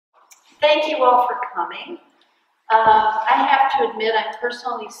Thank you all for coming. I have to admit I'm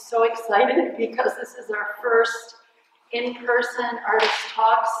personally so excited because this is our first in-person artist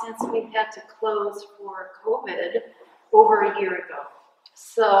talk since we had to close for COVID over a year ago.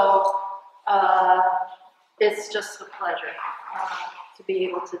 So it's just a pleasure to be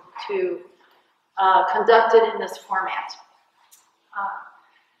able to conduct it in this format.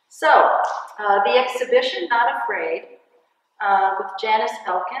 The exhibition, Not Afraid, with Janice,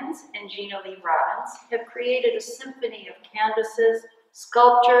 Elkins and Gina Robbins, have created a symphony of canvases,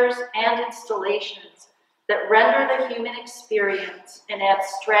 sculptures, and installations that render the human experience in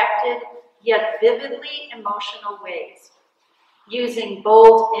abstracted yet vividly emotional ways. Using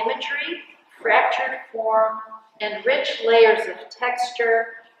bold imagery, fractured form, and rich layers of texture,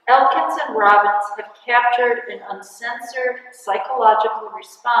 Elkins and Robbins have captured an uncensored psychological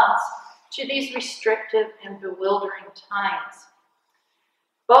response to these restrictive and bewildering times.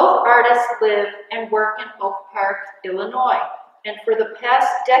 Both artists live and work in Oak Park, Illinois, and for the past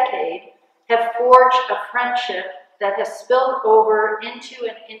decade have forged a friendship that has spilled over into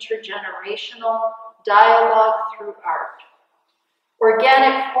an intergenerational dialogue through art.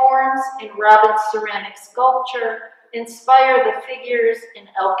 Organic forms in Robbins' ceramic sculpture inspire the figures in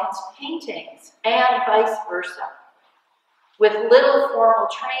Elkins' paintings, and vice versa. With little formal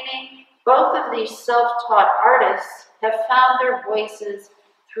training, both of these self-taught artists have found their voices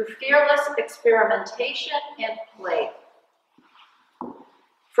through fearless experimentation and play.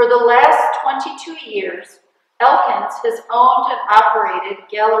 For the last 22 years, Elkins has owned and operated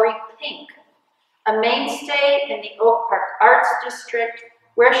Gallery Pink, a mainstay in the Oak Park Arts District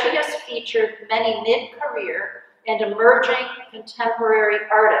where she has featured many mid-career and emerging contemporary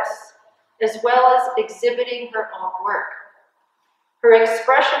artists, as well as exhibiting her own work. Her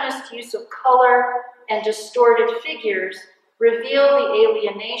expressionist use of color and distorted figures reveal the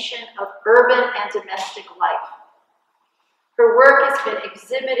alienation of urban and domestic life. Her work has been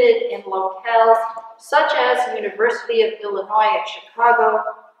exhibited in locales such as University of Illinois at Chicago,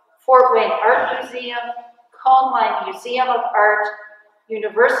 Fort Wayne Art Museum, Cone Line Museum of Art,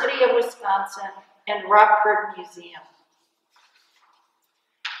 University of Wisconsin, and Rockford Museum.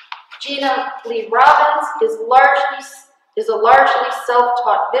 Gina Robbins is a largely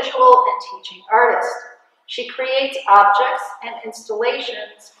self-taught visual and teaching artist. She creates objects and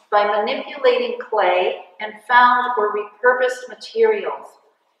installations by manipulating clay and found or repurposed materials.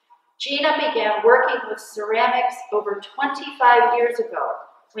 Gina began working with ceramics over 25 years ago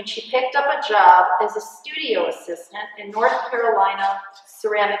when she picked up a job as a studio assistant in North Carolina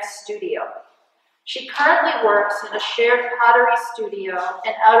ceramic studio. She currently works in a shared pottery studio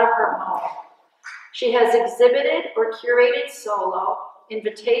and out of her home. She has exhibited or curated solo,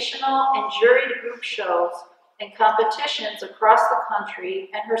 invitational, and juried group shows and competitions across the country,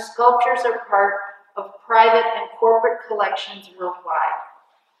 and her sculptures are part of private and corporate collections worldwide.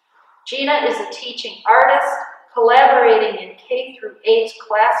 Gina is a teaching artist, collaborating in K-8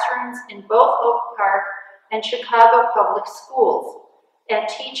 classrooms in both Oak Park and Chicago public schools, and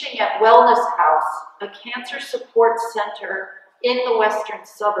teaching at Wellness House, a cancer support center in the western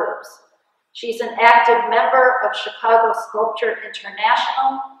suburbs. She's an active member of Chicago Sculpture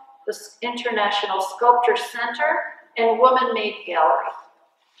International, the International Sculpture Center, and Woman Made Gallery.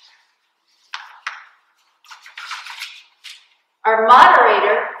 Our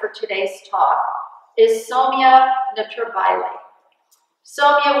moderator for today's talk is Soumya Netrabaile.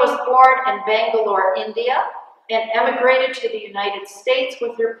 Soumya was born in Bangalore, India, and emigrated to the United States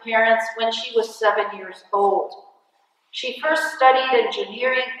with her parents when she was 7 years old. She first studied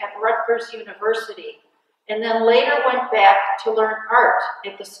engineering at Rutgers University, and then later went back to learn art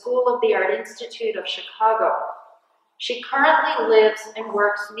at the School of the Art Institute of Chicago. She currently lives and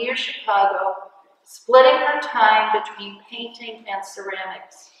works near Chicago, splitting her time between painting and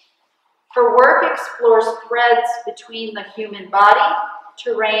ceramics. Her work explores threads between the human body,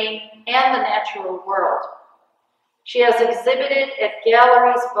 terrain, and the natural world. She has exhibited at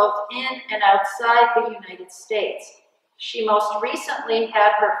galleries both in and outside the United States. She most recently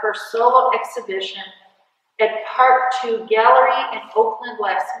had her first solo exhibition at Part 2 Gallery in Oakland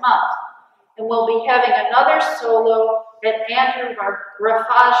last month, and will be having another solo at Andrew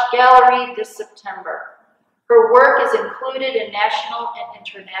Rafaj Gallery this September. Her work is included in national and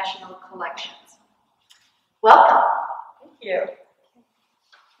international collections. Welcome. Thank you.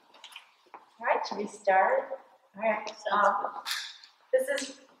 All right, should we start? All right.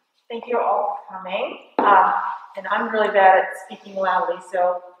 Thank you all for coming. And I'm really bad at speaking loudly,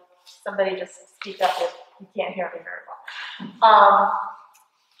 so somebody just speak up if you can't hear me very well.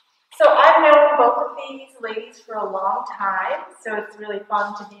 So I've known both of these ladies for a long time, so it's really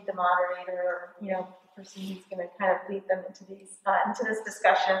fun to be the moderator, or, you know, the person who's going to kind of lead them into this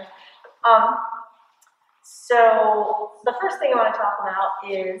discussion. So the first thing I want to talk about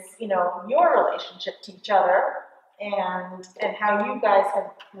is, you know, your relationship to each other and how you guys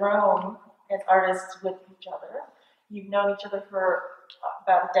have grown as artists with each other. You've known each other for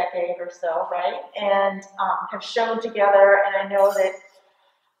about a decade or so, right? And have shown together, and I know that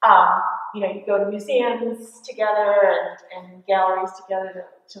you know, you go to museums together and galleries together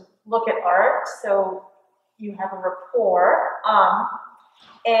to look at art, so you have a rapport.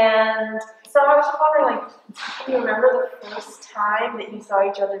 And so I was just wondering, like, can you remember the first time that you saw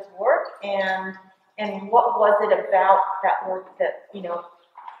each other's work, and what was it about that work that, you know,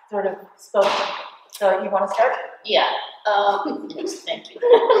 sort of spoke to you? So you want to start? Yeah. Yes, thank you.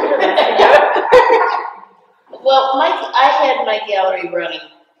 Well, I had my gallery running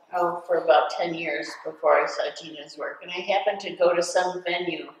for about 10 years before I saw Gina's work, and I happened to go to some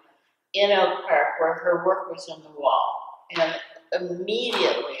venue in Oak Park where her work was on the wall, and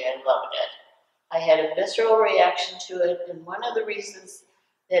immediately I loved it. I had a visceral reaction to it, and one of the reasons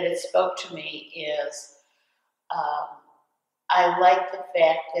that it spoke to me is I liked the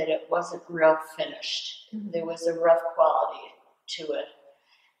fact that it wasn't real finished. Mm-hmm. There was a rough quality to it.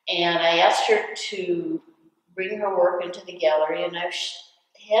 And I asked her to bring her work into the gallery, and I've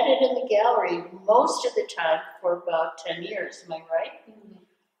had it in the gallery most of the time for about 10 years. Am I right?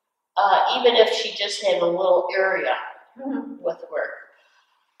 Mm-hmm. Even if she just had a little area with work.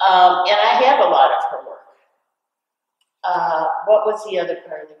 And I have a lot of her work. What was the other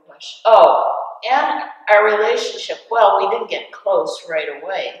part of the question? Oh, and our relationship. Well, we didn't get close right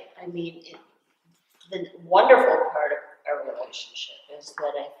away. I mean, the wonderful part of our relationship is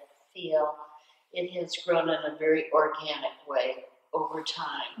that I feel it has grown in a very organic way over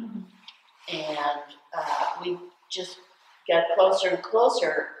time. Mm-hmm. And we just got closer and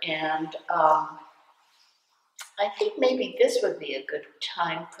closer, and I think maybe this would be a good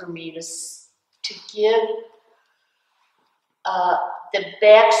time for me to give the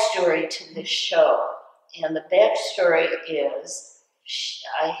backstory to this show. And the backstory is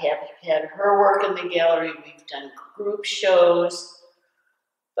I have had her work in the gallery, we've done group shows,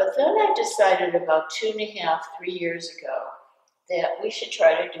 but then I decided about 2.5, 3 years ago that we should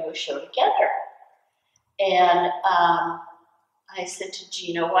try to do a show together. And I said to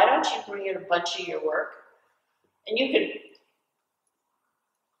Gina, why don't you bring in a bunch of your work? And you could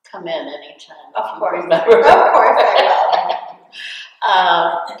come in anytime. Of course. Remember. Of course I will.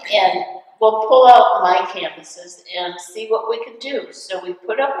 And we'll pull out my canvases and see what we can do. So we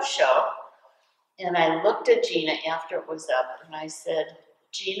put up a show, and I looked at Gina after it was up, and I said,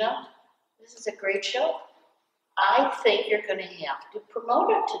 Gina, this is a great show. I think you're going to have to promote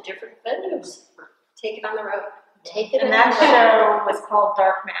it to different venues. Take it on the road. Take it. And that show was called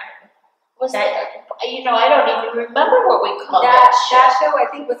Dark Matter. Was that? You know, I don't even remember what we called That show I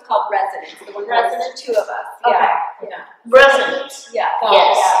think was called Resonance. The one that was two of us. Okay. Yeah. Resonance. Yeah.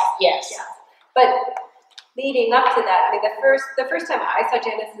 Yes. Yeah. But leading up to that, I mean, the first time I saw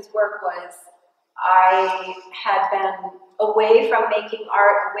Janice's work was I had been away from making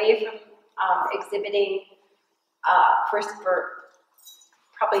art, away from exhibiting for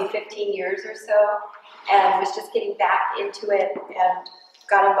probably 15 years or so, and was just getting back into it and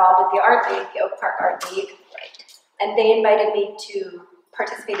got involved with the Art League, the Oak Park Art League. Right. And they invited me to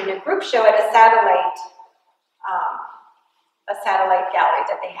participate in a group show at a satellite gallery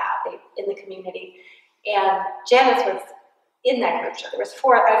that they have in the community. And Janice was in that group show. There was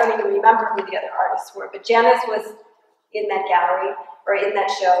 4, I don't even remember who the other artists were, but Janice was in that gallery, or in that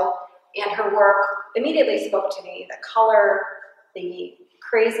show, and her work immediately spoke to me. The color, the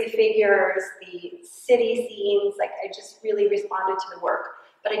crazy figures, the city scenes, like I just really responded to the work.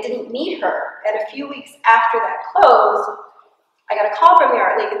 But I didn't meet her. And a few weeks after that closed, I got a call from the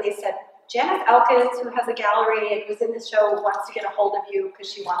Art League, and they said, Janice Elkins, who has a gallery and was in the show, wants to get a hold of you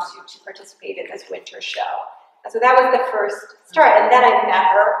because she wants you to participate in this winter show. And so that was the first start. And then I met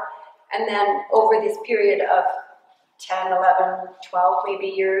her. And then over this period of 10, 11, 12 maybe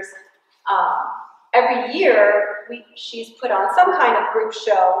years, every year she's put on some kind of group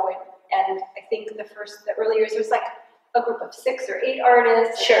show. And I think the early years, it was like a group of 6 or 8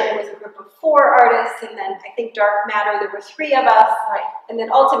 artists. Sure. And then it was a group of 4 artists. And then I think Dark Matter, there were 3 of us. Right. And then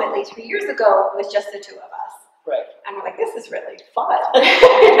ultimately 3 years ago, it was just the 2 of us. Right. And we're like, this is really fun.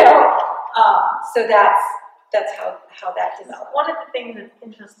 You know? So that's how that developed. One of the things that's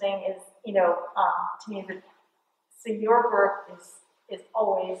interesting is, you know, to me, so your work is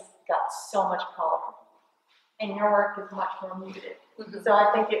always got so much color, and your work is much more muted. So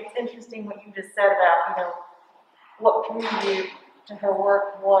I think it's interesting what you just said about, you know, what drew you to her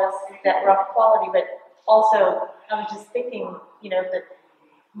work was that rough quality, but also I was just thinking, you know, that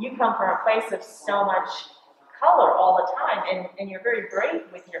you come from a place of so much color all the time, and you're very brave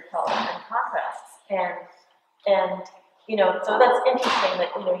with your color and contrasts, and you know, so that's interesting that,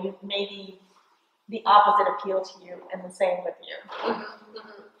 you know, you maybe the opposite appeal to you, and the same with you.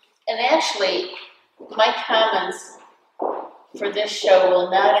 And actually, my comments for this show will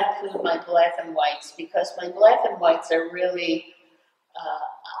not include my black and whites, because my black and whites are really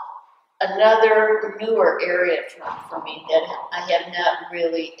another newer area for me that I have not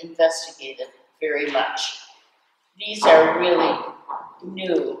really investigated very much. These are really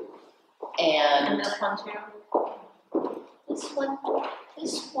new, and this one too?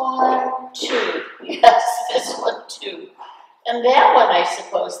 this one too, yes, this one too. And that one, I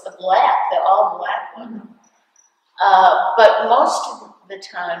suppose, the all black one. But most of the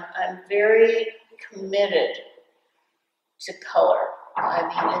time, I'm very committed to color. I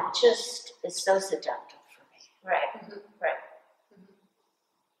mean, it just is so seductive for me. Right, right.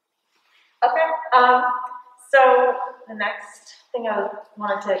 Okay, so the next thing I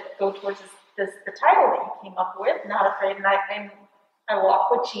wanted to go towards is the title that you came up with, Not Afraid. And I walk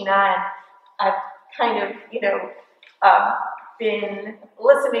with Gina, and I've kind of, you know, been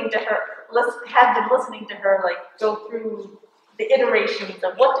listening to her, have been listening to her, like, go through the iterations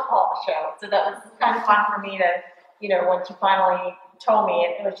of what to call the show. So that was kind of fun for me to, you know, when she finally told me,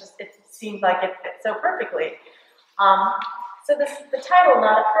 it seemed like it fit so perfectly. So the title,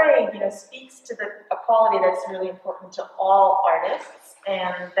 Not Afraid, you know, speaks to a quality that's really important to all artists,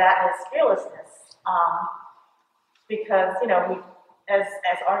 and that is fearlessness. Because, you know, we, as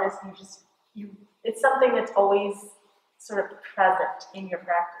artists, it's something that's always sort of present in your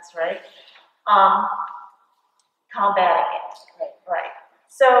practice, right? Combating it, right?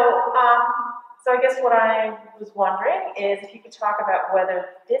 So I guess what I was wondering is if you could talk about whether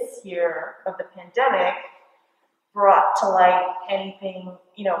this year of the pandemic brought to light anything,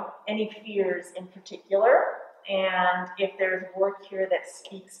 you know, any fears in particular, and if there's work here that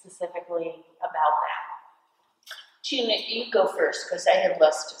speaks specifically about that. Gina, you go first, because I have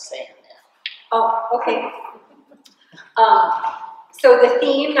less to say on that. Oh, okay. So the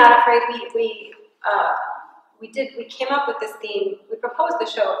theme, Not Afraid, we came up with this theme. We proposed the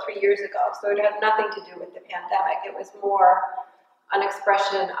show 3 years ago, so it had nothing to do with the pandemic. It was more an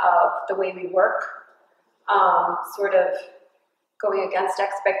expression of the way we work, sort of going against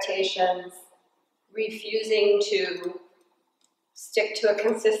expectations, refusing to stick to a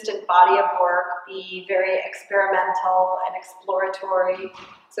consistent body of work, be very experimental and exploratory.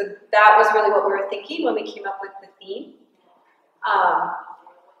 So that was really what we were thinking when we came up with the theme.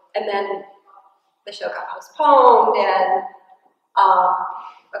 And then the show got postponed and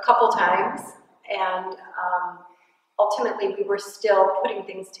a couple times, and ultimately we were still putting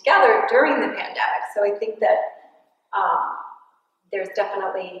things together during the pandemic. So I think that there's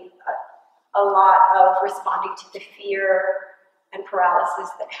definitely a lot of responding to the fear and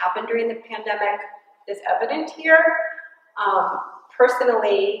paralysis that happened during the pandemic is evident here.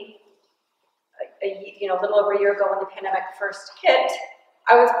 Personally, a little over a year ago when the pandemic first hit,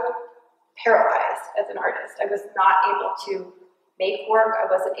 I was paralyzed as an artist. I was not able to make work. I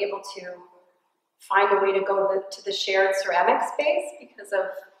wasn't able to find a way to go to the shared ceramic space because of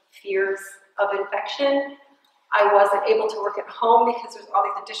fears of infection. I wasn't able to work at home because there's all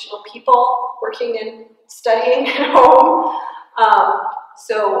these additional people working and studying at home.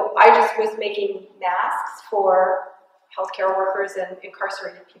 So I just was making masks for healthcare workers and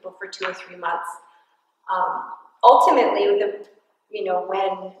incarcerated people for 2 or 3 months. Ultimately,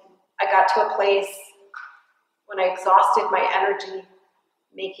 when I got to a place when I exhausted my energy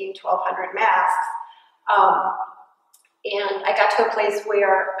making 1,200 masks, and I got to a place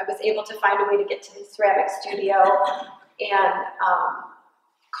where I was able to find a way to get to the ceramic studio and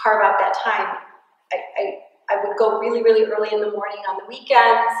carve out that time. I would go really, really early in the morning on the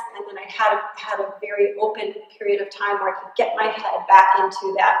weekends, and then I had a very open period of time where I could get my head back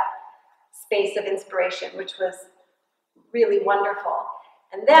into that space of inspiration, which was really wonderful.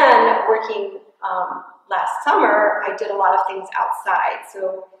 And then working last summer, I did a lot of things outside.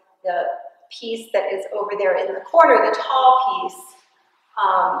 So the piece that is over there in the corner, the tall piece,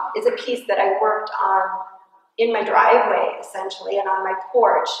 is a piece that I worked on in my driveway, essentially, and on my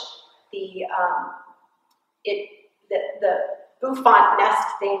porch. The bouffant nest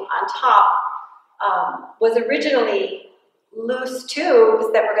thing on top was originally loose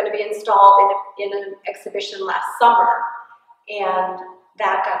tubes that were going to be installed in an exhibition last summer, and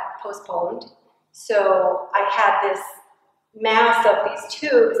that got postponed. So I had this mass of these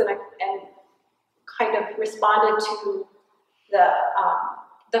tubes, and kind of responded to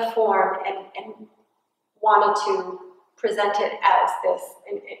the form and wanted to present it as this,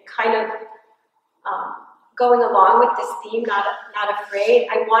 and it kind of going along with this theme, not afraid.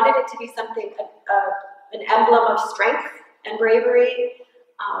 I wanted it to be something, an emblem of strength and bravery,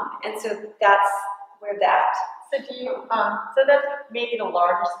 and so that's where that. So do you? So that's maybe the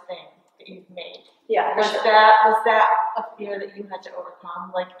largest thing that you've made. Yeah. Was sure. that a fear that you had to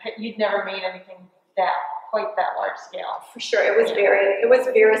overcome? Like you'd never made anything quite that large scale. For sure, it was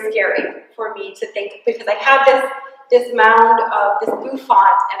very scary for me to think, because I had this mound of this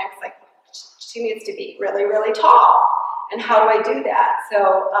bouffant, and I was like, she needs to be really, really tall, and how do I do that?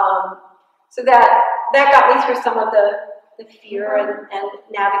 So so that got me through some of the fear and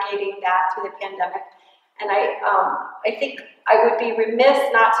navigating that through the pandemic. And I think I would be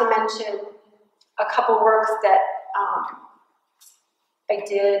remiss not to mention a couple works that I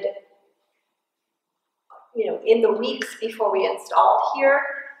did, in the weeks before we installed here.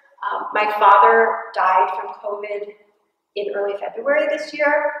 My father died from COVID in early February this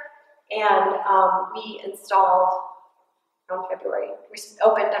year, and we installed on February. We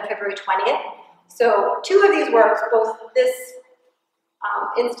opened on February 20th. So 2 of these works, both this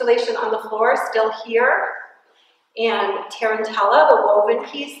installation on the floor, still here, and Tarantella, the woven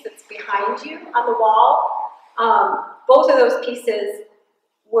piece that's behind you on the wall. Both of those pieces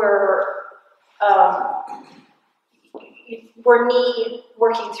were me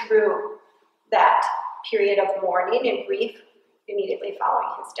working through that period of mourning and grief immediately following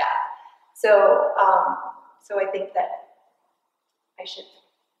his death. So, so I think that I should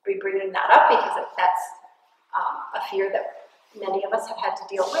be bringing that up, because that's a fear that many of us have had to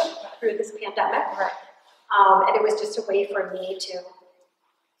deal with through this pandemic. Right. And it was just a way for me to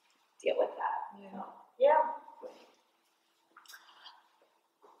deal with that. Yeah. Yeah.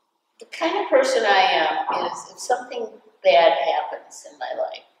 The kind of person I am is, if something bad happens in my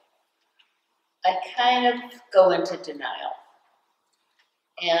life, I kind of go into denial.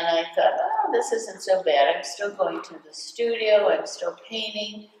 And I thought, oh, this isn't so bad. I'm still going to the studio, I'm still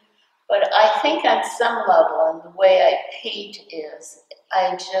painting. But I think on some level, and the way I paint is,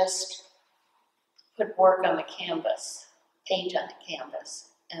 I just put work on the canvas, paint on the canvas,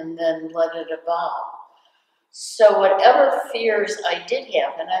 and then let it evolve. So whatever fears I did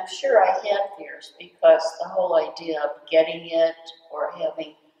have, and I'm sure I had fears, because the whole idea of getting it or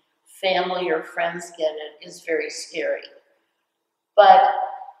having family or friends get it is very scary. But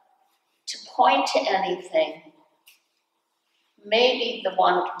to point to anything, maybe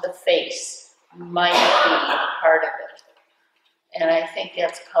the face might be part of it. And I think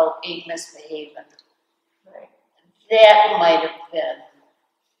that's called Ain't Misbehaving. Right. That might have been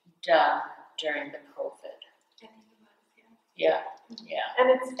done during the COVID. Yeah, yeah. And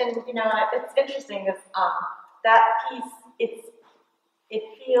it's interesting is that piece, it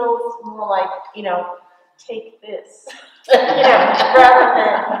feels more like, take this,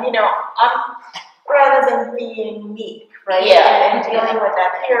 rather than being meek, right? Yeah. And dealing with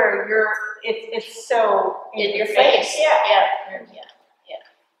that fear, it's so in your face. Yeah.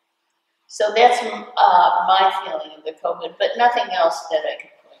 So that's my feeling of the COVID, but nothing else that I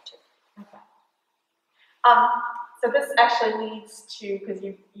could point to. Okay. So this actually leads to, because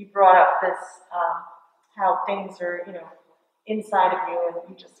you brought up this, how things are, inside of you, and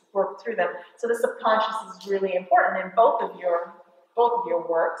you just work through them. So the subconscious is really important in both of your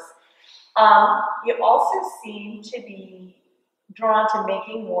works. You also seem to be drawn to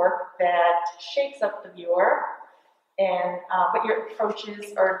making work that shakes up the viewer, and but your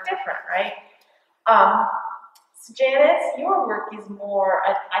approaches are different, right? So Janice, your work is more,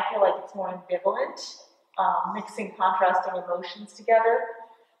 I feel like it's more ambivalent, mixing contrasting emotions together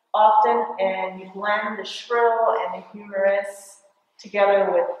often, and you blend the shrill and the humorous together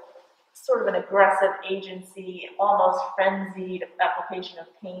with sort of an aggressive agency, almost frenzied application of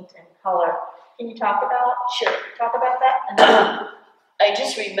paint and color. Can you talk about that? I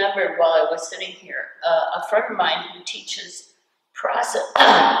just remembered while I was sitting here, a friend of mine who teaches process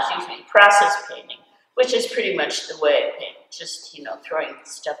painting, which is pretty much the way I paint, just, throwing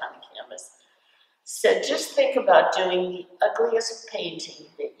stuff on the canvas, said, just think about doing the ugliest painting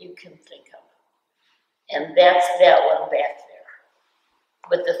that you can think of. And that's that one back there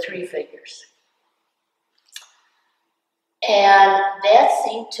with the 3 figures. And that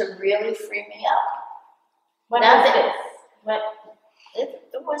seemed to really free me up. What is this?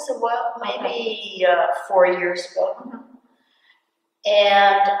 It was a while, maybe 4 years ago. Mm-hmm.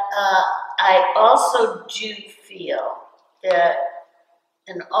 And I also do feel that,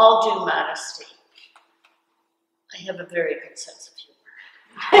 in all due modesty, I have a very good sense of humor.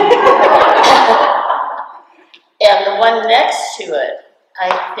 And the one next to it,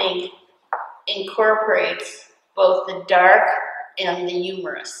 I think, incorporates both the dark and the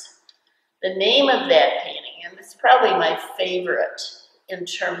humorous. The name of that painting, and it's probably my favorite in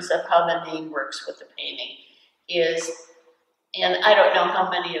terms of how the name works with the painting, is, and I don't know how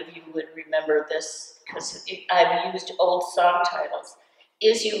many of you would remember this because I've used old song titles,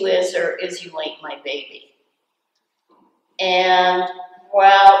 Is You Liz or Is You Ain't My Baby. And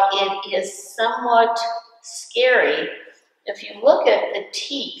while it is somewhat scary, if you look at the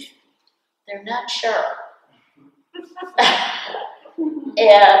teeth, they're not sharp.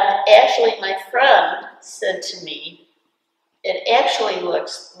 And actually my friend said to me, it actually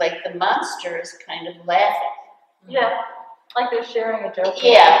looks like the monster is kind of laughing. Yeah, like they're sharing a joke.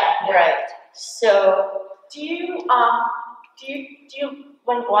 Yeah, right. So, Do you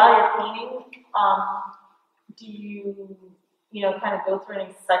while you're painting, do you know, kind of go through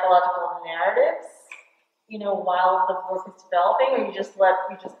any psychological narratives, you know, while the work is developing, or you just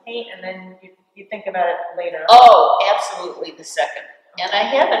paint and then you think about it later? oh, absolutely the second. And I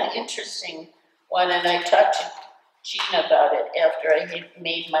have an interesting one, and I talked to Gina about it after I had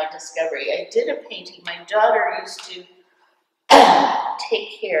made my discovery. I did a painting. My daughter used to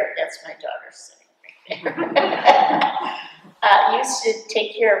take care, that's my daughter sitting right there, used to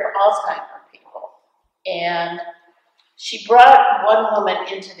take care of Alzheimer people. And she brought one woman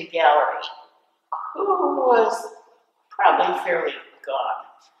into the gallery who was probably fairly gone.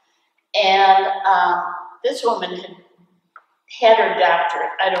 And this woman had her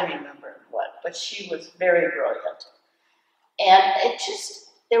doctorate, I don't remember what, but she was very brilliant. And it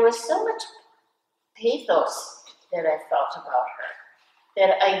just, there was so much pathos that I felt about her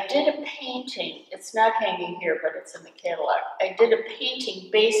that I did a painting, it's not hanging here, but it's in the catalog. I did a painting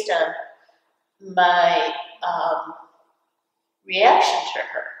based on my reaction to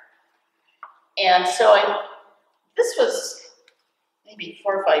her. And so this was maybe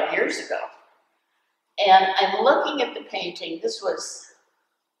 4 or 5 years ago. And I'm looking at the painting, this was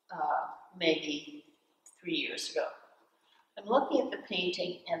maybe 3 years ago. I'm looking at the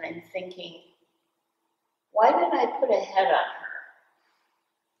painting and I'm thinking, why didn't I put a head on her?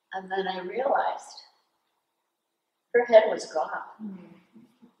 And then I realized her head was gone.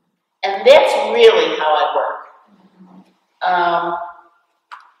 And that's really how I work.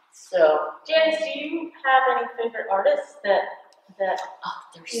 So, Janice, do you have any favorite artists that there's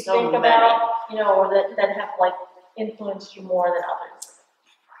you so think many. about, you know, or that have like influenced you more than others?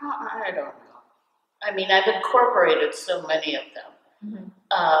 I don't know. I mean, I've incorporated so many of them. Mm-hmm.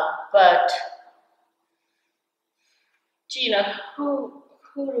 But Gina, who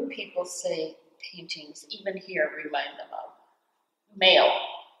do people say paintings, even here, remind them of? Male,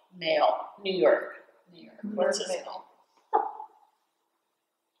 New York. What's his name? Oh,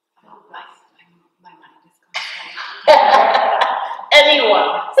 my mind is going. Anyone.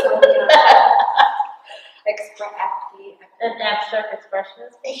 So, An abstract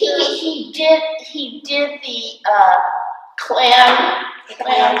expressionist? He did the clan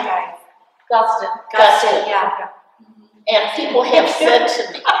guys. Gustin. Yeah. and people have said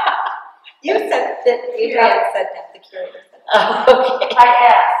to me, You said that, Adrienne said that, the curator said that. oh, okay. I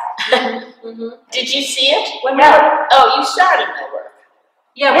asked. Mm-hmm. Did you see it? Yeah. Oh, you saw it in my work.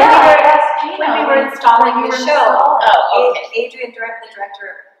 Yeah, I asked Gina. when we were installing the show, Oh, okay. Adrienne, the director,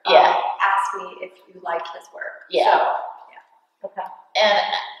 Yeah. asked me if you liked his work. Yeah. So, Okay. And,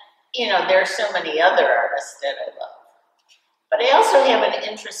 you know, there are so many other artists that I love. But I also have an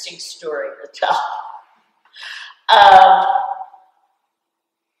interesting story to tell.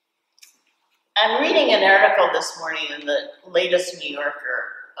 I'm reading an article this morning in the latest New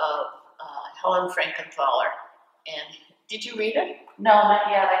Yorker of Helen Frankenthaler. And did you read it? No, not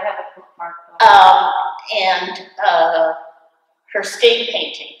yet. I have a bookmark. And her state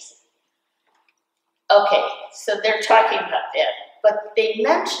paintings. Okay, so they're talking about that. But they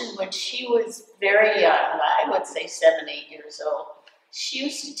mentioned when she was very young, I would say 7, 8 years old, she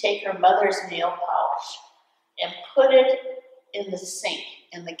used to take her mother's nail polish and put it in the sink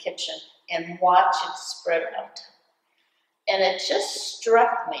in the kitchen and watch it spread out. And it just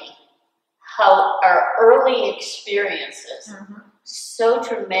struck me how our early experiences so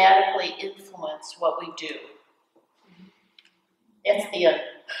dramatically influence what we do. That's the end.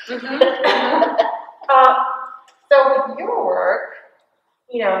 So with your work,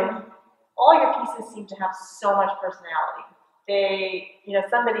 you know, all your pieces seem to have so much personality. They, you know,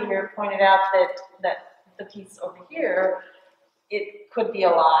 somebody here pointed out that the piece over here, it could be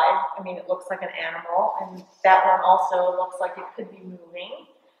alive. I mean, it looks like an animal, and that one also looks like it could be moving.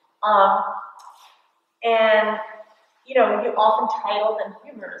 And you know, you often title them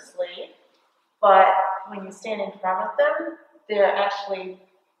humorously, but when you stand in front of them, they're actually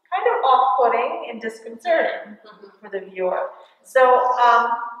kind of off-putting and disconcerting for the viewer. So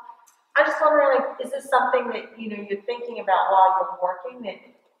I'm just wondering, like, is this something that, you know, you're thinking about while you're working, that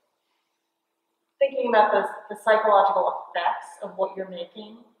thinking about the psychological effects of what you're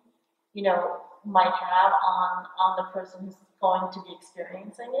making, you know, might have on the person who's going to be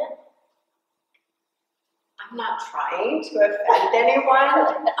experiencing it? I'm not trying to offend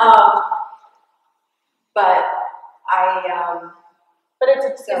anyone, but But is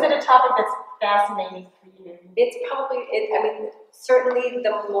it a topic that's fascinating for you? it's probably, I mean, certainly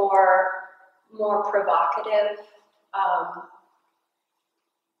the more provocative,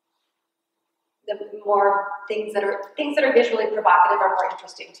 the more things that are visually provocative are more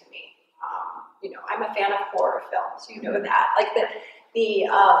interesting to me. You know, I'm a fan of horror films. You know that, like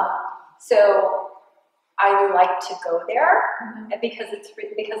so I like to go there because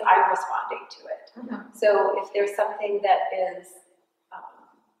I'm responding to it. So if there's something that is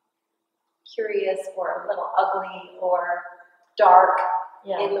curious or a little ugly or dark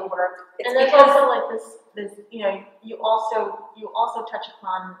in the work, it's and there's because also like this, you know, you also touch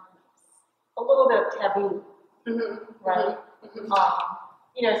upon a little bit of taboo, right?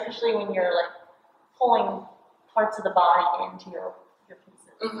 You know, especially when you're like pulling parts of the body into your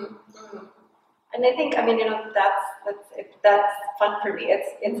pieces. And I think, I mean, you know, that's fun for me.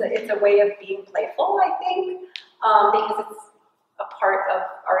 It's a way of being playful, I think, because it's a part of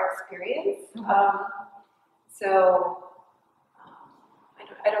our experience. So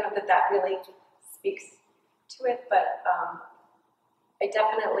I don't know that really speaks to it, but I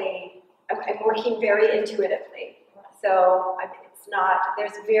definitely, I'm working very intuitively. So it's not,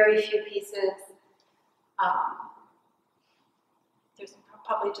 there's very few pieces. There's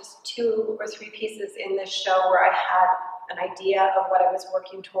probably just 2 or 3 pieces in this show where I had an idea of what I was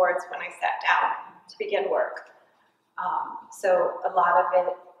working towards when I sat down to begin work. So a lot of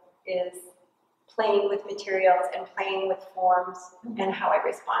it is playing with materials and playing with forms and how I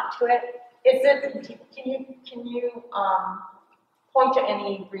respond to it. Can you point to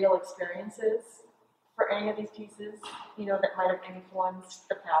any real experiences for any of these pieces, you know, that might have influenced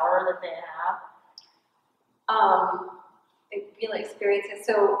the power that they have? Real experiences.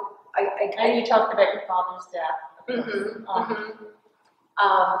 So And you talked about your father's death.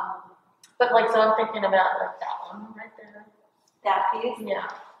 But like, so I'm thinking about like that one right there. That piece. Yeah.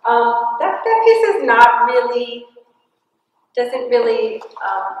 That piece is not really, doesn't really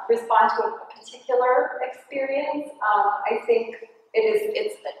respond to a particular experience. I think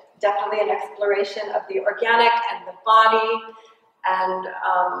it's definitely an exploration of the organic and the body, and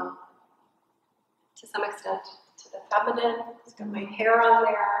to some extent to the feminine. It's got my hair on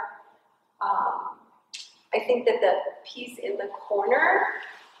there. I think that the piece in the corner,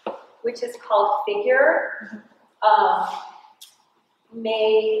 which is called Figure,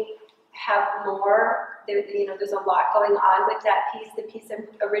 may have more. There's a lot going on with that piece. The piece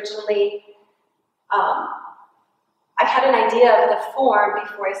originally, I had an idea of the form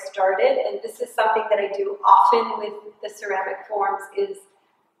before I started, and this is something that I do often with the ceramic forms, is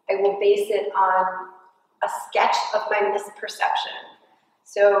I will base it on a sketch of my misperception.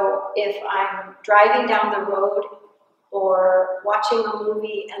 So if I'm driving down the road or watching a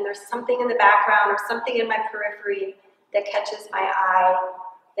movie and there's something in the background or something in my periphery that catches my eye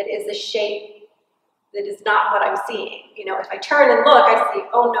that is a shape that is not what I'm seeing. You know, if I turn and look, I see,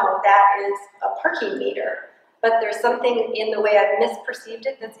 oh no, that is a parking meter. But there's something in the way I've misperceived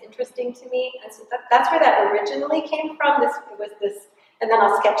it that's interesting to me. And so that's where that originally came from. And then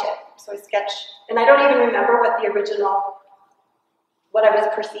I'll sketch it. So I sketch, and I don't even remember what I was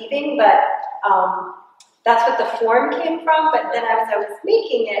perceiving, but that's what the form came from. But then as I was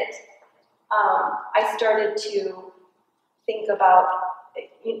making it, I started to think about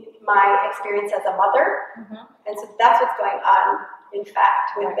my experience as a mother. And so that's what's going on, in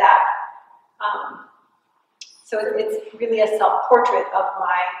fact, with that. So it's really a self-portrait of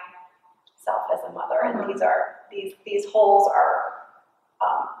myself as a mother. And these holes are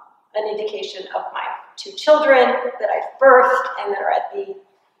an indication of my 2 children that I've birthed and that are at the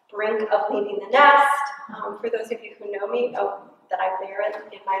brink of leaving the nest. For those of you who know me, know that I'm there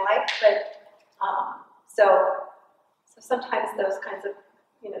in my life. But so sometimes those kinds of,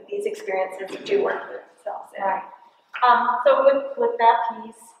 these experiences do work for themselves. Right. So with that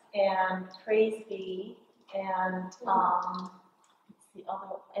piece and Praise Be and the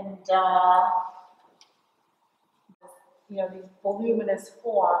other, and these voluminous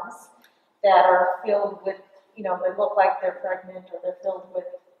forms that are filled with, they look like they're pregnant or they're filled with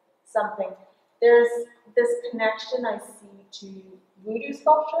something. there's this connection I see to voodoo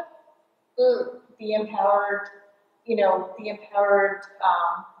sculpture, the empowered,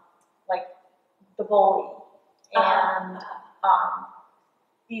 like the Boli, and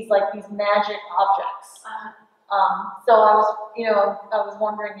these magic objects. So I was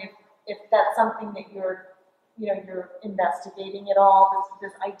wondering if that's something that you're investigating at all,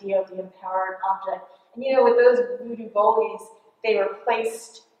 this idea of the empowered object. And with those voodoo Bolis, they were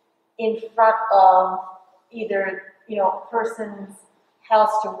placed in front of either a person's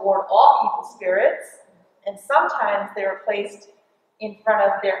house to ward off evil spirits, and sometimes they were placed in front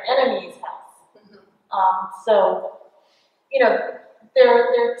of their enemy's house. So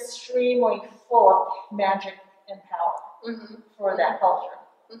they're extremely full of magic and power for that culture.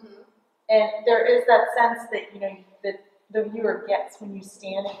 And there is that sense that that the viewer gets when you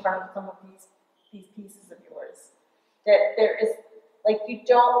stand in front of some of these pieces of yours, that there is, you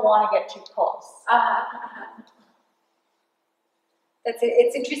don't want to get too close.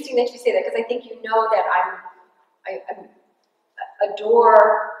 It's interesting that you say that, because I think that I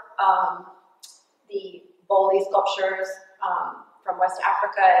adore the Boli sculptures from West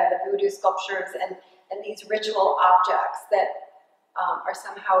Africa, and the voodoo sculptures, and these ritual objects that are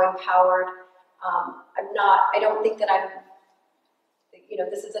somehow empowered. I don't think that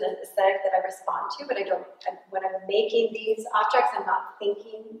this is an aesthetic that I respond to, but when I'm making these objects, I'm not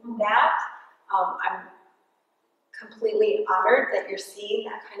thinking that. I'm completely honored that you're seeing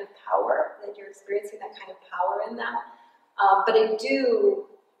that kind of power, that you're experiencing that kind of power in them.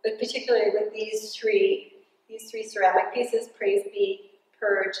 But particularly with these three ceramic pieces, Praise Be,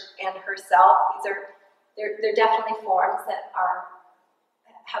 Purge, and Herself, they're definitely forms that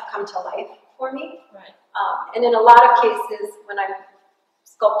have come to life for me. Right. And in a lot of cases, when I'm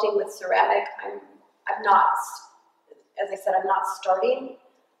sculpting with ceramic, I'm not, as I said, I'm not starting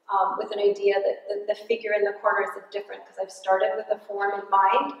with an idea that the figure in the corner is different, because I've started with a form in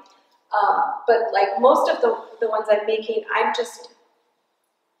mind. But like most of the ones I'm making, I'm just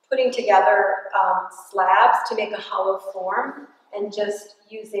putting together slabs to make a hollow form, and just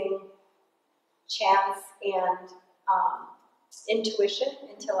using chance and intuition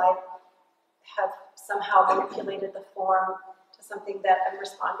until I have somehow manipulated the form to something that I'm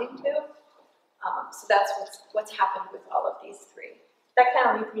responding to. So that's what's happened with all of these three. That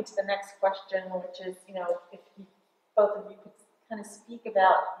kind of leads me to the next question, which is, if both of you could kind of speak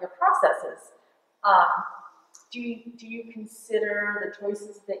about your processes. Do you consider the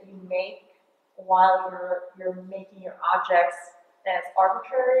choices that you make while you're making your objects as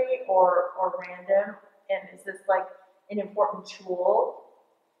arbitrary or random? And is this like an important tool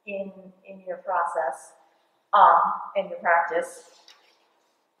in your process and your practice?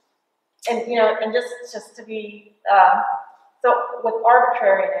 And and just to be so with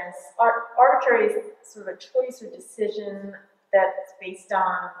arbitrariness, arbitrary is sort of a choice or decision that's based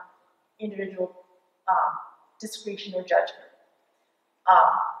on individual discretion or judgment.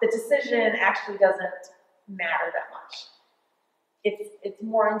 The decision actually doesn't matter that much. It's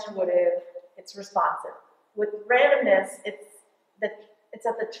more intuitive. It's responsive. With randomness, it's that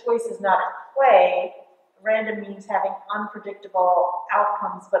the choice is not at play. Random means having unpredictable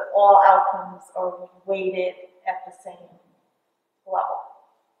outcomes, but all outcomes are weighted at the same level.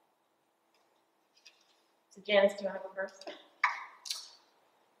 So Janice, do you want to go first?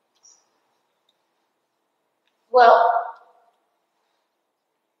 Well,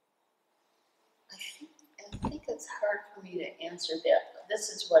 I think it's hard for me to answer that, but this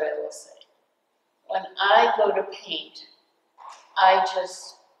is what I will say. When I go to paint, I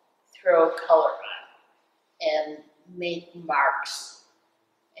just throw color on and make marks.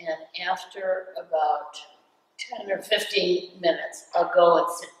 And after about 10 or 15 minutes, I'll go and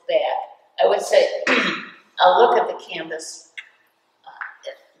sit back. I would say I'll look at the canvas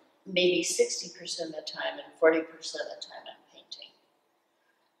maybe 60% of the time, and 40% of the time I'm painting.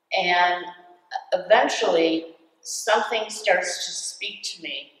 And eventually, something starts to speak to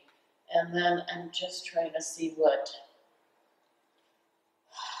me, and then I'm just trying to see what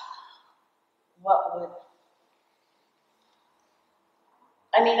would,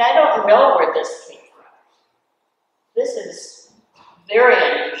 I mean, I don't know where this came from. This is very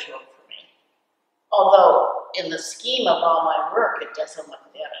unusual for me. Although, in the scheme of all my work, it doesn't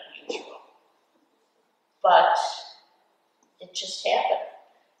look that unusual. But it just happened.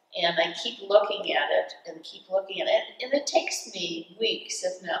 And I keep looking at it and keep looking at it. And it takes me weeks,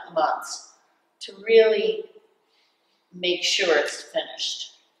 if not months, to really make sure it's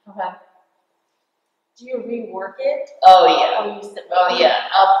finished. Okay. Do you rework it? Oh, yeah. Or you sit Oh, yeah.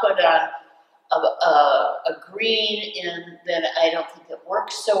 I'll put on a green, and then I don't think it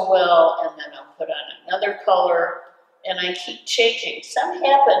works so well, and then I'll put on another color, and I keep changing. Some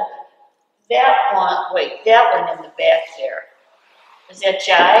happen. That one in the back there. Is that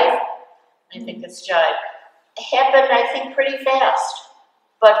jive? I think it's jive. It happened, I think, pretty fast.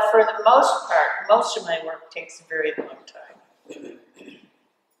 But for the most part, most of my work takes a very long time.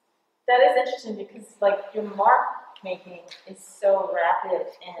 That is interesting because, like, your mark making is so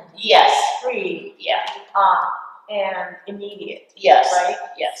rapid and Yes. free, Yeah. and immediate. Yes. Right.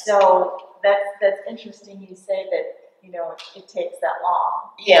 Yes. So that's interesting. You say that it takes that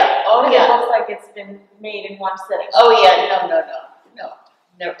long. Yeah. Oh It yeah. looks like it's been made in one sitting. Oh yeah. No.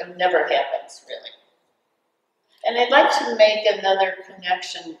 Never happens really. And I'd like to make another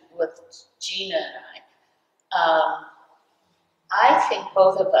connection with Gina and I. I think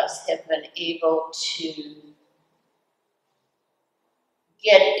both of us have been able to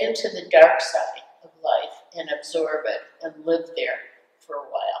get into the dark side of life and absorb it and live there for a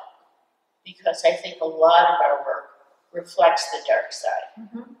while. Because I think a lot of our work reflects the dark side.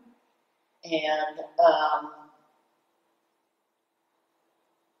 Mm-hmm. And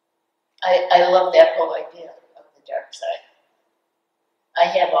I love that whole idea of the dark side. I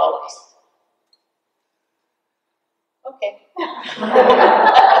have always. Okay.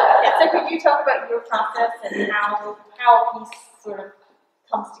 So could you talk about your process and how a piece sort of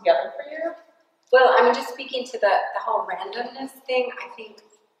comes together for you? Well, I mean, just speaking to the whole randomness thing, I think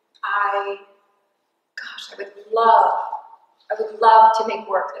I would love to make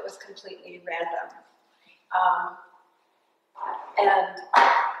work that was completely random.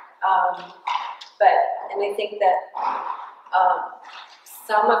 And I think that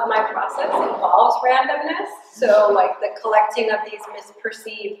some of my process involves randomness. So like the collecting of these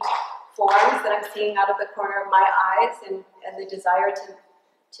misperceived forms that I'm seeing out of the corner of my eyes and the desire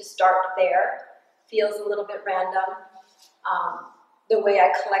to start there feels a little bit random. The way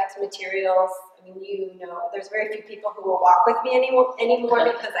I collect materials, I mean, there's very few people who will walk with me anymore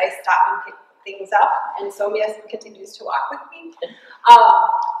because I stop and pick things up, and so Mias continues to walk with me.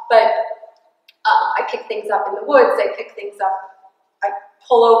 But I pick things up in the woods, I pick things up, I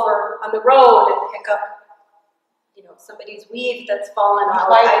pull over on the road and pick up, somebody's weave that's fallen out.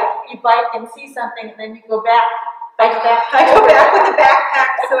 You bike and see something, and then you go back. I go back with a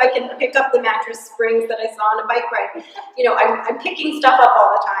backpack so I can pick up the mattress springs that I saw on a bike ride. I'm picking stuff up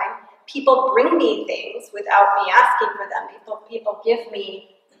all the time. People bring me things without me asking for them. People give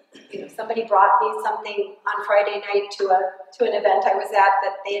me, somebody brought me something on Friday night to an event I was at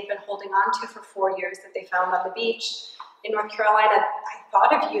that they had been holding on to for 4 years that they found on the beach in North Carolina. I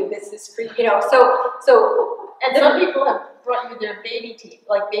thought of you. This is for so. And some people have brought you their baby teeth,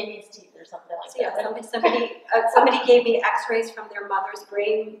 like baby's teeth or something like that. Yeah, somebody gave me X-rays from their mother's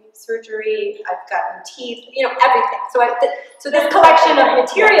brain surgery. I've gotten teeth, everything. So this collection of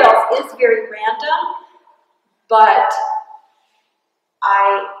materials is very random, but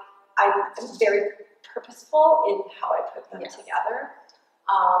I'm very purposeful in how I put them together.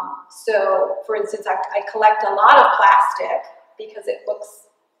 So, for instance, I collect a lot of plastic because it looks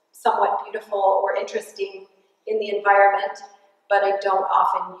somewhat beautiful or interesting in the environment, but I don't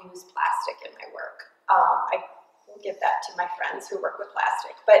often use plastic in my work. I will give that to my friends who work with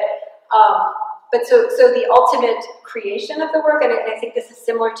plastic. But so the ultimate creation of the work, and I think this is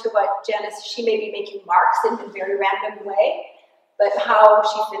similar to what Janice, she may be making marks in a very random way, but how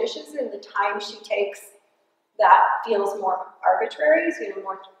she finishes and the time she takes, that feels more arbitrary. So,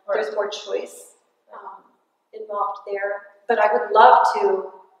 there's more choice involved there. But I would love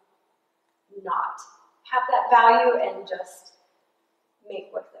to not have that value and just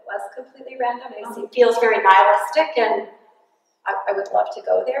make work that was completely random. It feels very nihilistic, and I would love to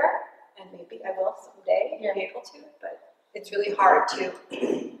go there, and maybe I will someday be able to. But it's really hard to have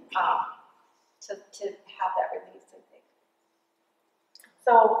that release, I think.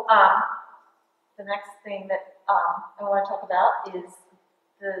 So the next thing that I want to talk about is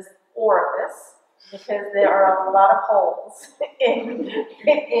this orifice, because there are a lot of holes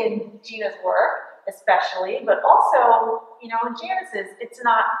in Gina's work, especially, but also, in Janice's, it's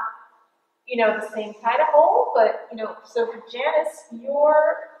not, the same kind of hole, but, so for Janice,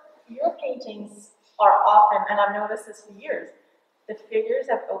 your paintings are often, and I've noticed this for years, the figures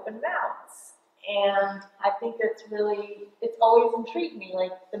have open mouths, and I think it's always intrigued me,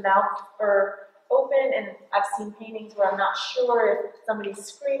 like the mouths are open, and I've seen paintings where I'm not sure if somebody's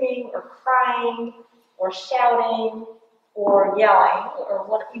screaming or crying or shouting or yelling or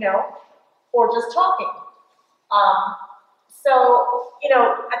what, or just talking. So,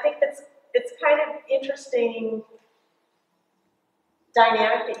 I think it's kind of interesting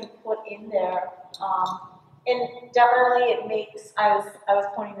dynamic that you put in there, and definitely it makes. I was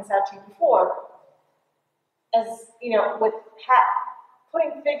pointing this out to you before, as you know, with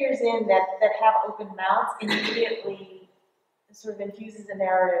putting figures in that have open mouths immediately sort of infuses a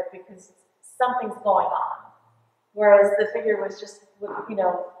narrative because something's going on. Whereas the figure was just with, you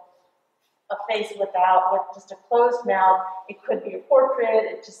know, a face with just a closed mouth. It could be a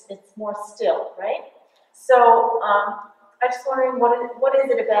portrait. It's more still, right? So I'm just wondering what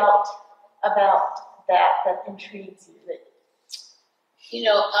is it about that intrigues you? You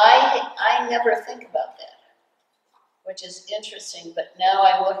know, I never think about that, which is interesting, but now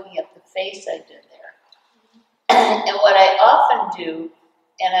I'm looking at the face I did there. And what I often do,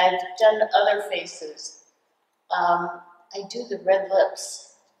 and I've done other faces, I do the red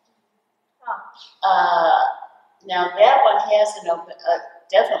lips. Now that one has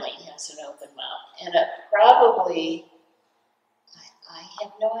definitely has an open mouth, and it probably, I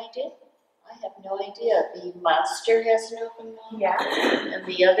have no idea. I have no idea. The monster has an open mouth. Yeah. And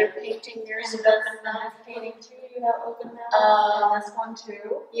the other painting, there's an open mouth. Painting too, you have open mouth. And this one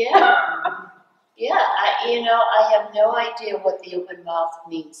too. Yeah. Yeah, I have no idea what the open mouth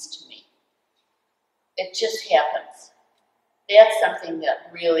means to me. It just happens. That's something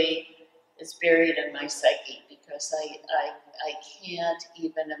that really is buried in my psyche because I can't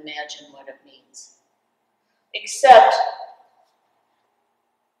even imagine what it means. Except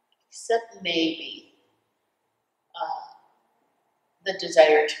maybe the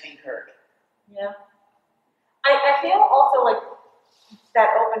desire to be heard. Yeah. I feel also like that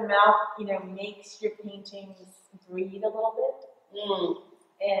open mouth, makes your paintings breathe a little bit. Mm.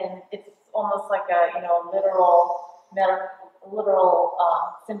 And it's almost like a, literal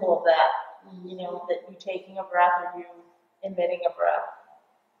symbol of that, that you taking a breath or you emitting a breath.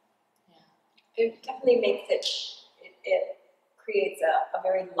 Yeah. It definitely makes it creates a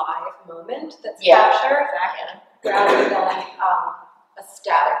very live moment that's Yeah, captured Exactly. rather than a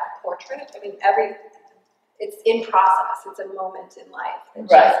static portrait. I mean, it's in process. It's a moment in life that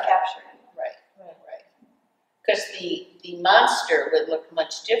Right. she's capturing. Right. Because the monster would look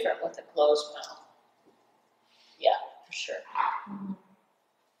much different with a closed mouth. Yeah, for sure.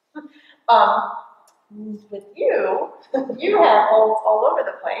 With you have holes all over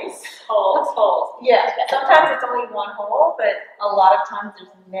the place. Holes. Yeah, sometimes it's only one hole, but a lot of times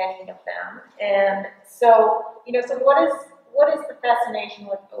there's many of them. And so, so what is the fascination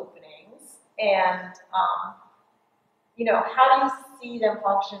with openings? And, how do you see them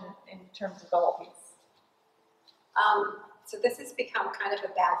function in terms of the whole piece? So this has become kind of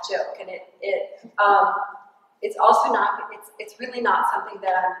a bad joke, and it's also not. It's really not something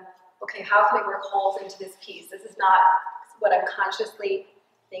that I'm. Okay, how can I work holes into this piece? This is not what I'm consciously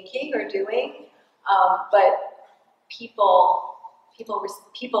thinking or doing, but people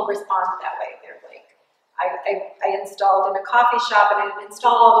respond that way. They're like, I installed in a coffee shop and I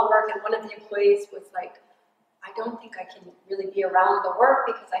installed all the work, and one of the employees was like, I don't think I can really be around the work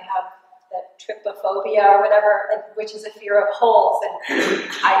because I have that trypophobia or whatever, which is a fear of holes,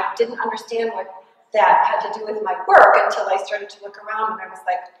 and I didn't understand what that had to do with my work until I started to look around, and I was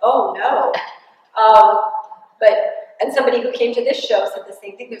like, oh no. And somebody who came to this show said the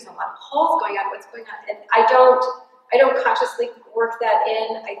same thing. There's a lot of holes going on. What's going on? And I don't consciously work that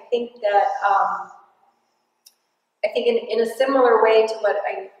in. I think that in a similar way to what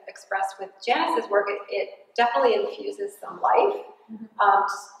I expressed with Janice's work, it definitely infuses some life,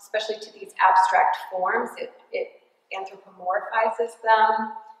 especially to these abstract forms. It anthropomorphizes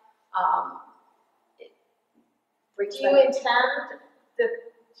them.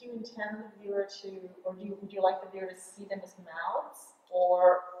 Do you intend the viewer to, or would you like the viewer to see them as mouths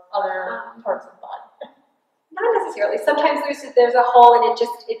or other parts of the body? Not necessarily. Sometimes there's a hole, and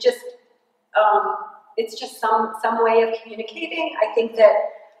it's just some way of communicating. I think that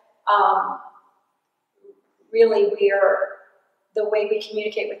really the way we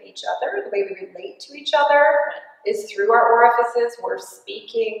communicate with each other, the way we relate to each other, is through our orifices. We're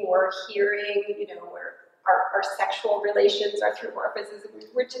speaking, we're hearing. Our sexual relations are through orifices.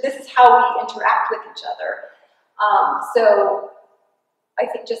 This is how we interact with each other. So I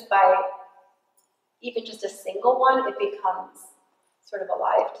think just by even just a single one, it becomes sort of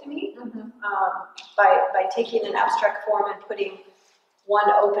alive to me. Mm-hmm. By taking an abstract form and putting one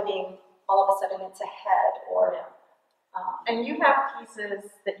opening, all of a sudden it's a head. And you have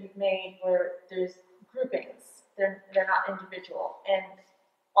pieces that you've made where there's groupings. They're not individual, and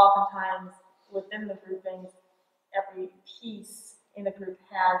oftentimes within the groupings, every piece in the group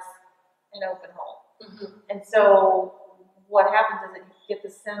has an open hole. Mm-hmm. And so what happens is that you get the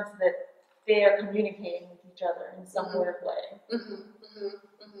sense that they're communicating with each other in some weird way.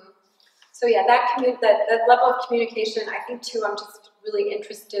 So yeah, that level of communication, I think too, I'm just really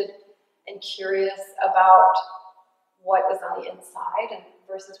interested and curious about what is on the inside and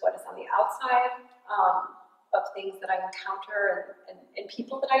versus what is on the outside of things that I encounter and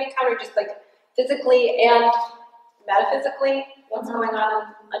people that I encounter, just like physically and metaphysically, what's going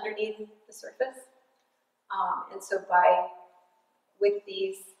on underneath the surface. And so with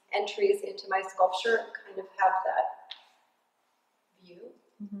these entries into my sculpture, kind of have that view.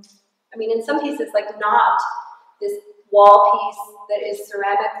 I mean, in some pieces, like not this wall piece that is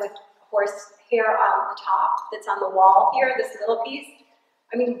ceramic with horse hair on the top that's on the wall here, this little piece.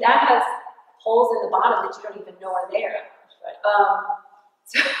 I mean, that has holes in the bottom that you don't even know are there.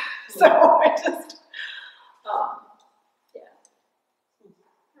 So I just,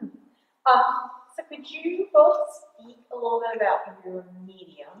 So could you both speak a little bit about your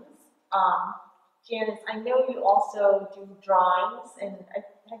mediums? Janice, I know you also do drawings, and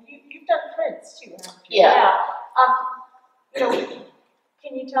you've done prints too, haven't you? Yeah.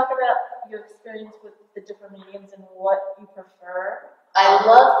 Can you talk about your experience with the different mediums and what you prefer? I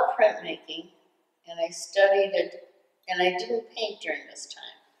love printmaking, and I studied it, and I didn't paint during this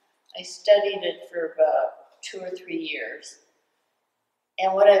time. I studied it for about 2 or 3 years.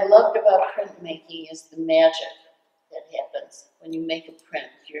 And what I loved about printmaking is the magic that happens when you make a print.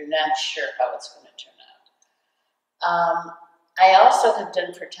 You're not sure how it's going to turn out. I also have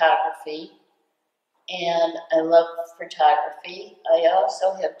done photography, and I love photography. I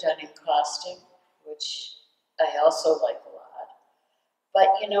also have done encaustic, which I also like a lot. But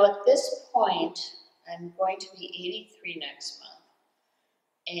you know, at this point, I'm going to be 83 next month.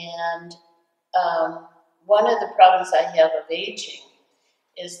 And one of the problems I have of aging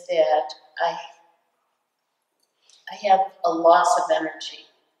is that I have a loss of energy,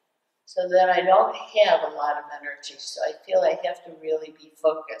 so that I don't have a lot of energy, so I feel I have to really be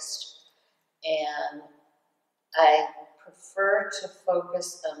focused. And I prefer to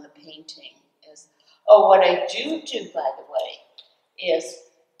focus on the painting. What I do, by the way, is,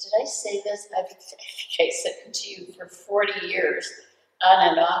 did I say this? I think I said it to you, for 40 years, on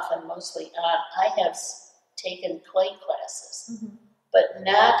and off and mostly on, I have taken clay classes. But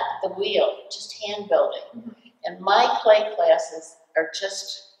not the wheel, just hand building. And my clay classes are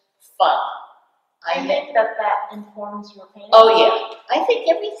just fun. I think that informs your painting. Oh yeah, I think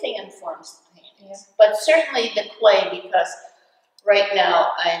everything informs the paintings. Yeah. But certainly the clay, because right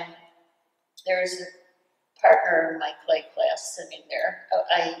now there's a partner in my clay class sitting there.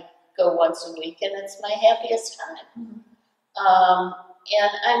 I go once a week and it's my happiest time.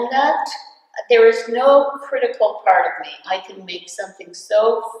 And I'm not, there is no critical part of me. I can make something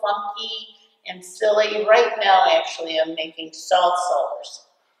so funky and silly. Right now, actually, I'm making salt cellars.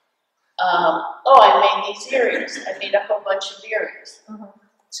 I made these earrings. I made a whole bunch of earrings.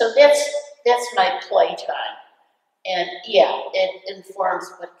 So that's my playtime. And yeah, it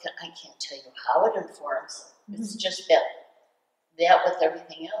informs, but I can't tell you how it informs. It's just that with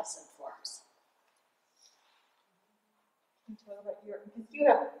everything else informs. Because you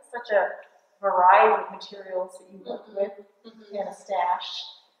have such a variety of materials that you work with, and a stash.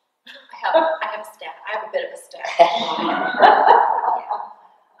 I have a stash. I have a bit of a stash.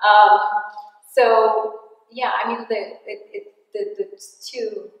 So yeah, I mean the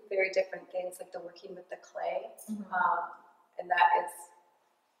two very different things, like the working with the clay, and that is,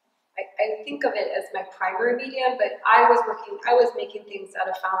 I think of it as my primary medium, but I was making things out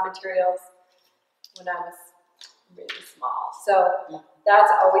of found materials when I was really small. So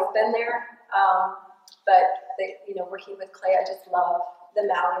that's always been there. But working with clay, I just love the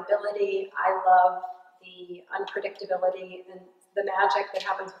malleability. I love the unpredictability and the magic that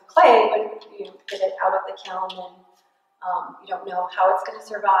happens with clay when you get it out of the kiln and you don't know how it's going to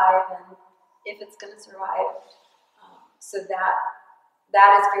survive and if it's going to survive. So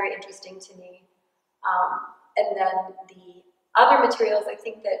that is very interesting to me. And then the other materials, I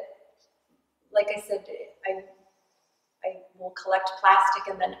think that, like I said, I will collect plastic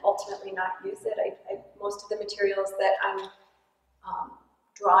and then ultimately not use it. Most of the materials that I'm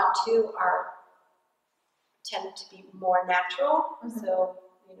drawn to tend to be more natural. So,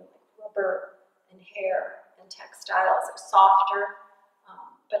 like rubber and hair and textiles are softer,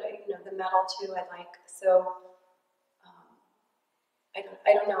 but the metal too I like. So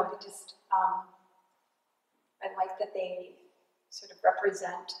I don't know. It just I like that they sort of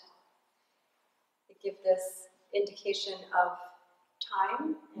represent. They give this indication of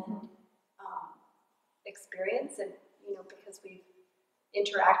time and experience, and because we've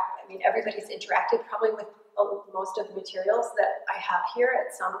everybody's interacted probably with most of the materials that I have here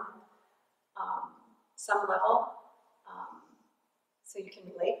at some some level, so you can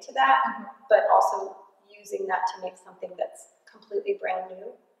relate to that, but also using that to make something that's completely brand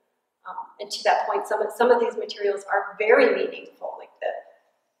new. And to that point, some of these materials are very meaningful, like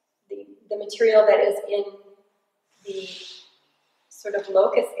the material that is in the sort of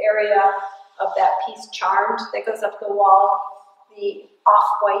locus area of that piece Charmed that goes up the wall, the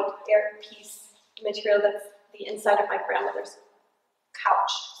off-white piece material that's the inside of my grandmother's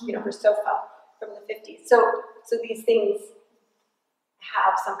couch, you know, her sofa from the 50s. So these things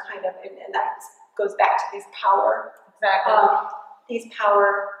have some kind of, and that goes back to these power, these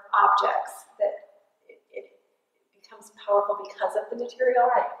power objects that it becomes powerful because of the material.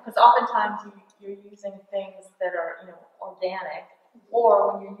 Right, because oftentimes you're using things that are, you know, organic,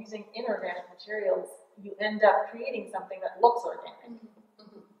 or when you're using inorganic materials, you end up creating something that looks organic.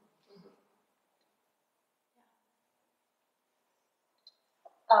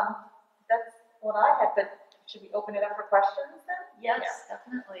 That's what I had, but should we open it up for questions then? Yes,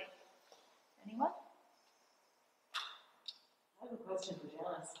 definitely. Anyone? I have a question for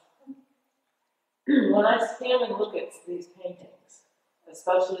Janice. When I stand and look at these paintings,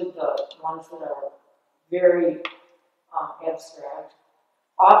 especially the ones that are very abstract,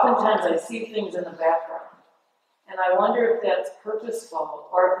 oftentimes I see things in the background. And I wonder if that's purposeful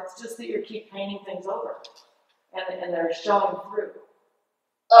or if it's just that you keep painting things over and they're showing through.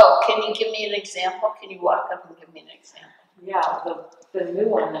 Oh, can you give me an example? Can you walk up and give me an example? Yeah, the new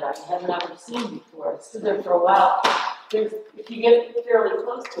one that I have never seen before. It stood there for a while. If you get fairly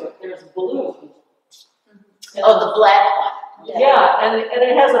close to it, there's blue. Oh, the black one. Yeah, and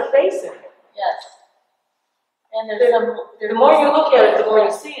it has a face in it. Yes. And there's some. The more you look at it, the more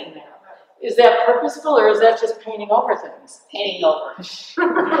you see in there. Is that purposeful or is that just painting over things? Painting over. Actually,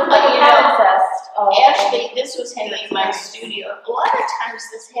 this was hanging in my studio. A lot of times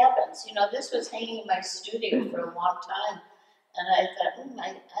this happens. You know, this was hanging in my studio for a long time. And I thought,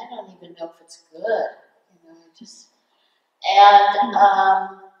 I don't even know if it's good. You know,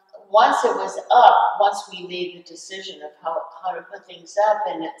 once it was up, once we made the decision of how to put things up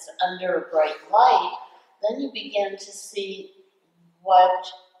and it's under a bright light, then you begin to see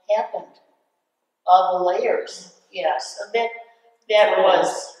what happened. All the layers. Yeah, so that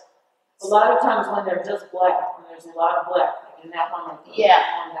was. A lot of times when they're just black, when there's a lot of black, like in that one, like the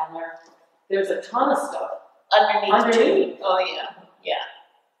one down there, there's a ton of stuff underneath. Oh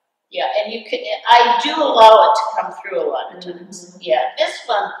yeah, and you can. I do allow it to come through a lot of times. Yeah, this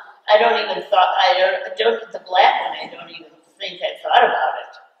one I don't even the black one I don't even think I thought about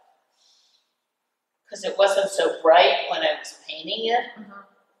it because it wasn't so bright when I was painting it.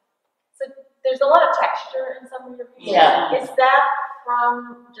 So there's a lot of texture in some of your pieces. Yeah. Is that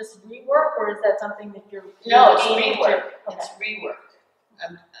from just rework, or is that something that you're? No, it's rework. Okay. It's rework.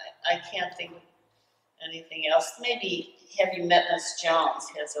 I can't think of anything else. Maybe Have You Met Miss Jones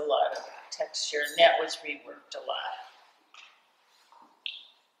has a lot of texture, and that was reworked a lot.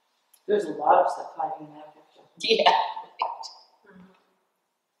 There's a lot of stuff hiding in that picture. Yeah.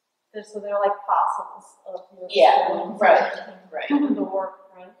 So they're like fossils of your Yeah, right. The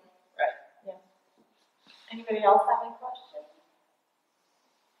work, right? Right. Yeah. Anybody else have any questions?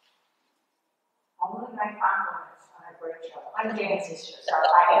 Only my compliments on a great show. I'm Janice's sister, so I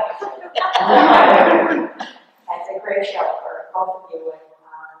have to say that. That's a great show for both of you, and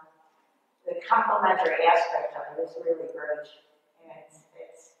the complimentary aspect of it is really great. And it's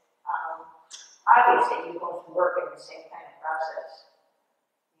obvious that you both work in the same kind of process.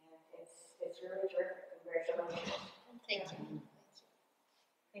 And it's really terrific. Congratulations. Thank you.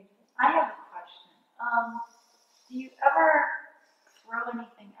 Thank you. I have a question. Do you ever throw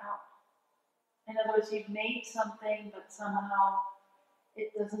anything out? In other words, you've made something, but somehow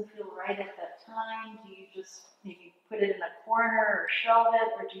it doesn't feel right at that time. Do you just maybe put it in a corner or shelve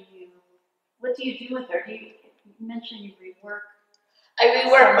it, or what do you do with it? You mentioned you rework. I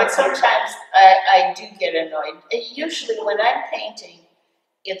rework, but sometimes I do get annoyed. Usually when I'm painting,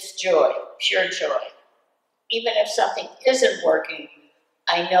 it's joy, pure joy. Even if something isn't working,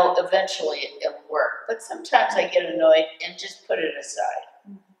 I know eventually it'll work. But sometimes I get annoyed and just put it aside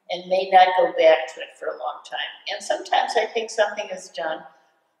and may not go back to it for a long time. And sometimes I think something is done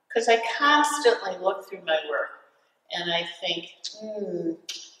because I constantly look through my work and I think,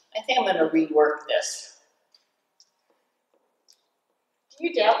 I think I'm going to rework this. Do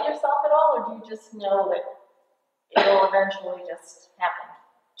you doubt yourself at all, or do you just know that it'll eventually just happen?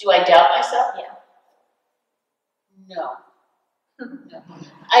 Do I doubt myself? Yeah. No. No.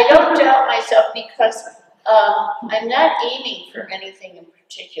 I don't doubt myself because I'm not aiming for anything in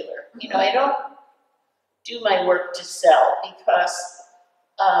particular. You know, I don't do my work to sell because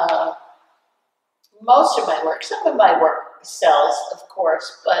most of my work. Some of my work sells, of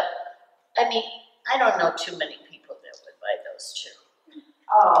course, but I mean, I don't know too many people that would buy those two.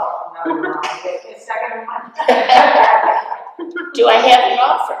 Oh, no, it's not gonna happen. Do I have an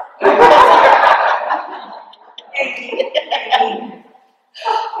offer?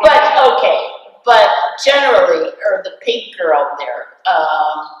 But okay, but generally, or the pink girl there,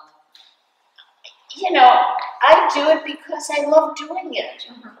 you know, I do it because I love doing it.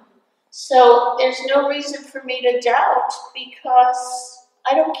 So there's no reason for me to doubt because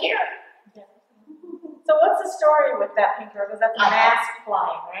I don't care. So what's the story with that pink girl? Because that's a mask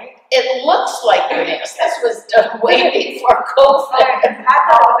flying, right? It looks like a mask. This was done way before COVID. I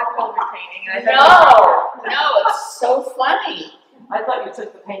thought it was a COVID painting. And I thought No, it's so funny. I thought you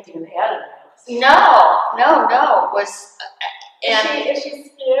took the painting and added it. No, it was, and is she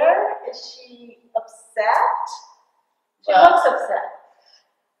scared? Is she upset? She Well, looks upset.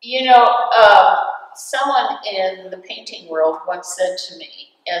 you know, someone in the painting world once said to me,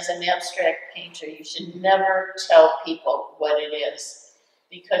 as an abstract painter, you should never tell people what it is,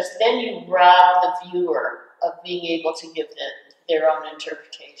 because then you rob the viewer of being able to give their own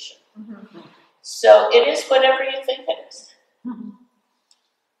interpretation. So it is whatever you think it is.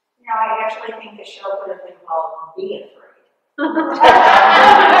 No, I actually think the show could have been called Be Afraid.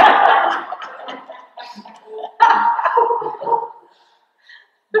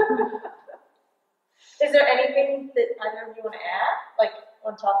 Is there anything that either of you want to add? Like,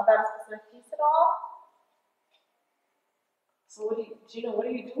 want to talk about a specific piece at all? So Gina, what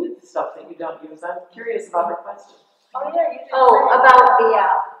do you do with the stuff that you don't use? I'm curious about her question. Oh yeah, you did. Oh, say. about the,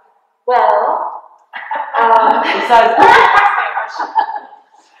 well, Besides,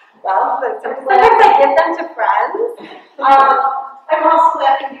 well, but sometimes I give them to friends. I'm also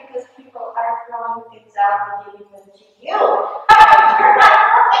laughing because people are throwing things out and giving them to you.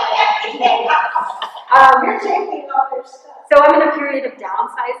 You're taking all their stuff. So I'm in a period of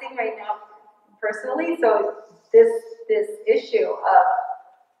downsizing right now, personally. So this issue of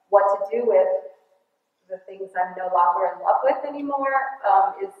what to do with the things I'm no longer in love with anymore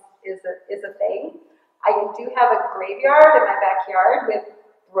is a thing. I do have a graveyard in my backyard with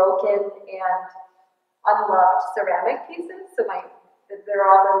broken and unloved ceramic pieces. So they're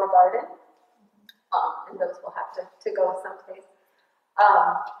all in the garden, and those will have to go someplace.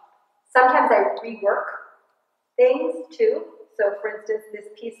 Sometimes I rework things too. So for instance, this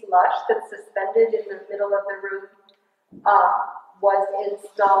piece Lush that's suspended in the middle of the room was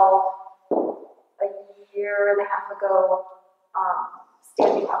installed a year and a half ago,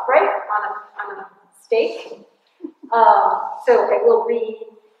 standing upright on a stake. So I will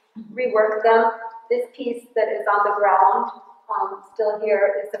rework them. This piece that is on the ground, still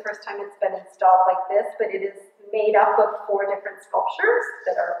here, is the first time it's been installed like this, but it is made up of 4 different sculptures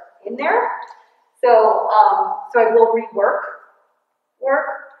that are in there. So I will rework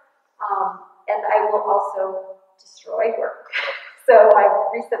work, and I will also destroy work. So I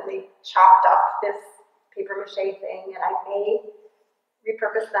recently chopped up this paper mache thing, and I may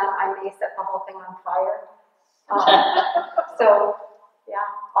repurpose them. I may set the whole thing on fire. So yeah,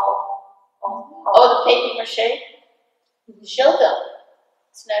 Oh, the paper mache? Show them.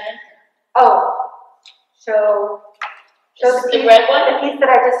 It's not in here. Oh, show This the is piece, the red one? the piece that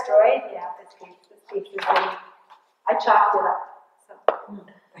I destroyed. Yeah, this piece is really, I chopped it up. So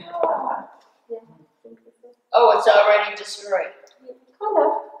yeah, Oh, it's already destroyed. kind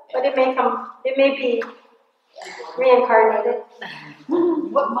of, but it may be reincarnated.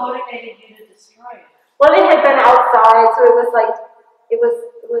 What motivated you to destroy it? Well, it had been outside, so it was like it was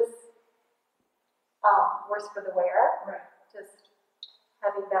worse for the wearer. Right. Just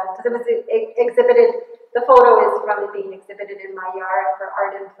having that, because it was exhibited. The photo is from it being exhibited in my yard for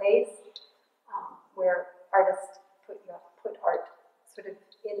Art in Place, where artists put art sort of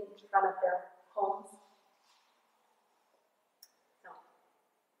in front of their homes. So.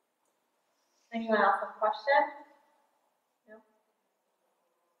 Anyone else have a question? No?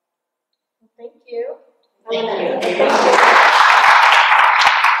 Well, thank you. Thank you. Thank you.